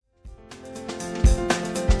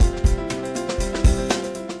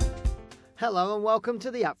Hello and welcome to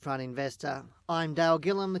the Upfront Investor. I'm Dale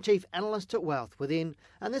Gillham, the Chief Analyst at Wealth Within,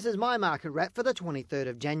 and this is my market wrap for the 23rd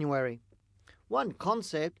of January. One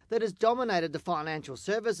concept that has dominated the financial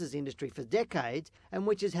services industry for decades and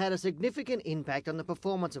which has had a significant impact on the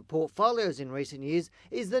performance of portfolios in recent years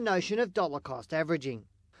is the notion of dollar cost averaging.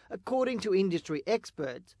 According to industry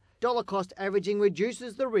experts, dollar cost averaging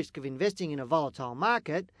reduces the risk of investing in a volatile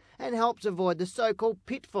market and helps avoid the so-called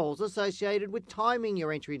pitfalls associated with timing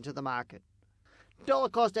your entry into the market. Dollar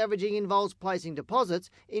cost averaging involves placing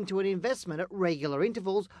deposits into an investment at regular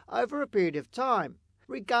intervals over a period of time,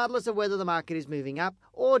 regardless of whether the market is moving up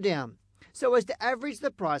or down, so as to average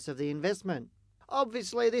the price of the investment.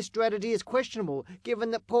 Obviously, this strategy is questionable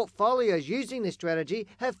given that portfolios using this strategy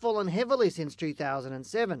have fallen heavily since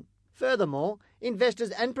 2007. Furthermore,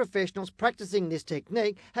 investors and professionals practicing this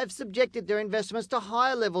technique have subjected their investments to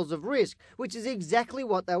higher levels of risk, which is exactly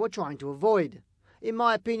what they were trying to avoid. In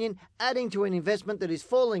my opinion, adding to an investment that is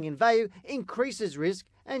falling in value increases risk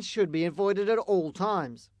and should be avoided at all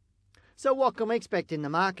times. So what can we expect in the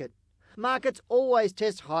market? Markets always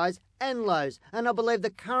test highs and lows, and I believe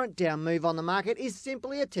the current down move on the market is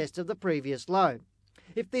simply a test of the previous low.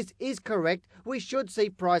 If this is correct, we should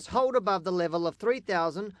see price hold above the level of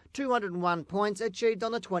 3,201 points achieved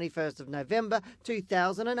on the 21st of November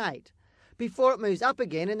 2008, before it moves up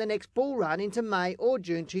again in the next bull run into May or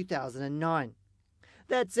June 2009.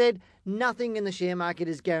 That said, nothing in the share market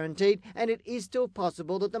is guaranteed, and it is still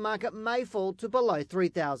possible that the market may fall to below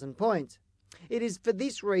 3,000 points. It is for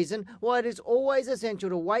this reason why it is always essential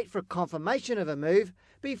to wait for confirmation of a move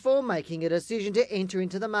before making a decision to enter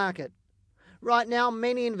into the market. Right now,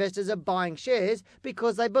 many investors are buying shares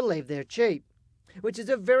because they believe they're cheap, which is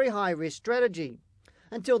a very high-risk strategy.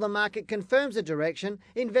 Until the market confirms a direction,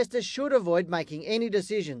 investors should avoid making any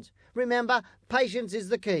decisions. Remember, patience is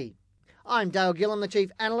the key. I'm Dale Gillham, the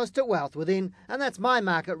Chief Analyst at Wealth Within, and that's my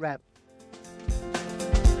market wrap.